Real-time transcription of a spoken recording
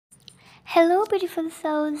Hello, beautiful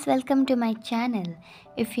souls, welcome to my channel.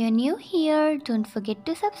 If you're new here, don't forget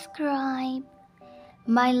to subscribe.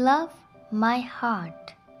 My love, my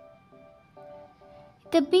heart.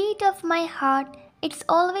 The beat of my heart, it's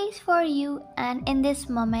always for you, and in this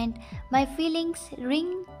moment, my feelings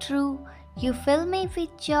ring true. You fill me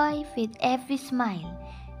with joy with every smile.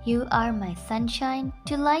 You are my sunshine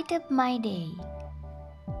to light up my day.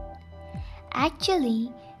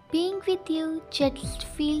 Actually, being with you just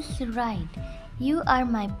feels right. You are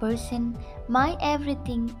my person, my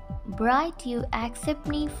everything. Bright, you accept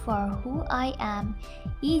me for who I am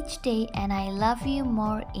each day, and I love you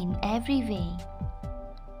more in every way.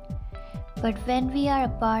 But when we are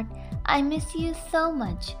apart, I miss you so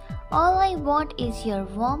much. All I want is your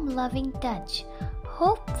warm, loving touch.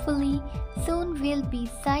 Hopefully, soon we'll be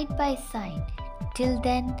side by side. Till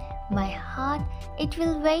then, my heart, it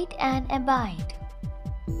will wait and abide.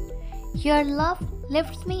 Your love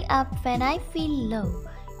lifts me up when I feel low.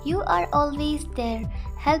 You are always there,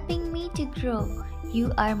 helping me to grow.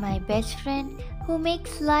 You are my best friend who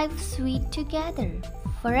makes life sweet together.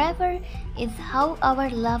 Forever is how our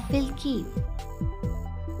love will keep.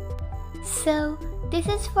 So, this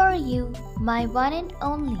is for you, my one and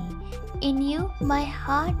only. In you, my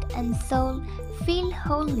heart and soul feel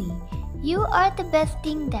holy. You are the best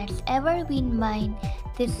thing that's ever been mine.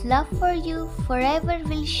 This love for you forever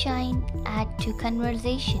will shine. Add to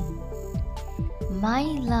conversation. My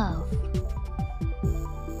love.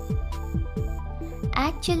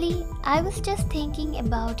 Actually, I was just thinking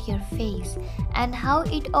about your face and how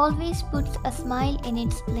it always puts a smile in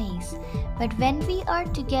its place. But when we are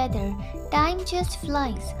together, time just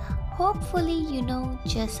flies. Hopefully, you know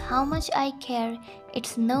just how much I care.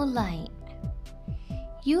 It's no lie.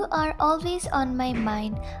 You are always on my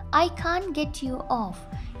mind. I can't get you off.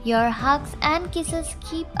 Your hugs and kisses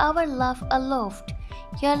keep our love aloft.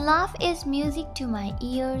 Your laugh is music to my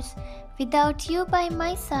ears. Without you by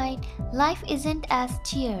my side, life isn't as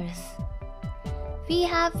cheers. We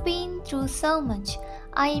have been through so much.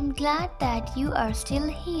 I am glad that you are still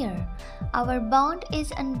here. Our bond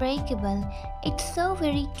is unbreakable. It's so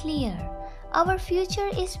very clear. Our future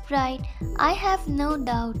is bright, I have no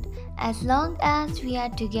doubt. As long as we are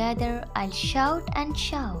together, I'll shout and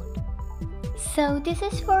shout. So this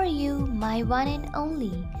is for you, my one and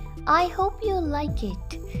only. I hope you like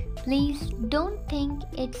it. Please don't think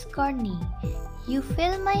it's corny. You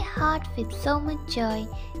fill my heart with so much joy.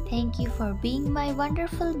 Thank you for being my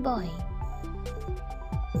wonderful boy.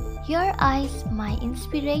 Your eyes, my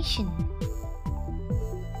inspiration.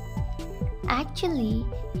 Actually,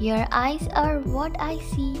 your eyes are what I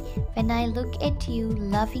see when I look at you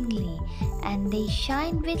lovingly, and they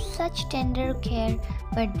shine with such tender care,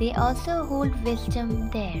 but they also hold wisdom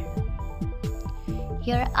there.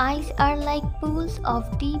 Your eyes are like pools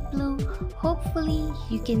of deep blue. Hopefully,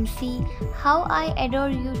 you can see how I adore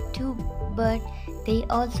you too, but they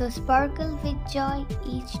also sparkle with joy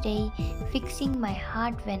each day, fixing my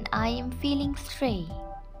heart when I am feeling stray.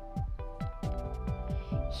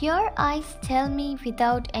 Your eyes tell me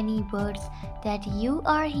without any words that you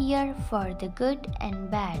are here for the good and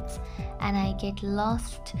bads, and I get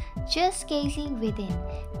lost just gazing within,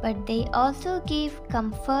 but they also give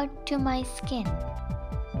comfort to my skin.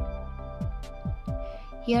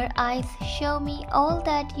 Your eyes show me all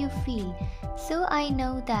that you feel, so I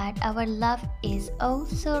know that our love is oh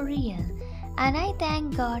so real. And I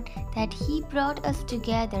thank God that He brought us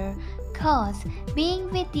together, 'cause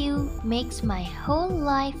being with you makes my whole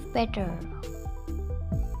life better.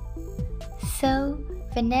 So,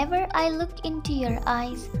 whenever I look into your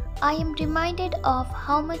eyes, I am reminded of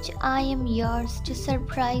how much I am yours to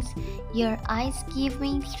surprise. Your eyes give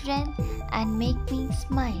me strength and make me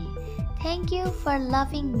smile. Thank you for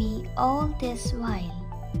loving me all this while.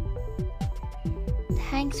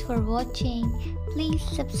 Thanks for watching. Please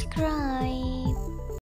subscribe.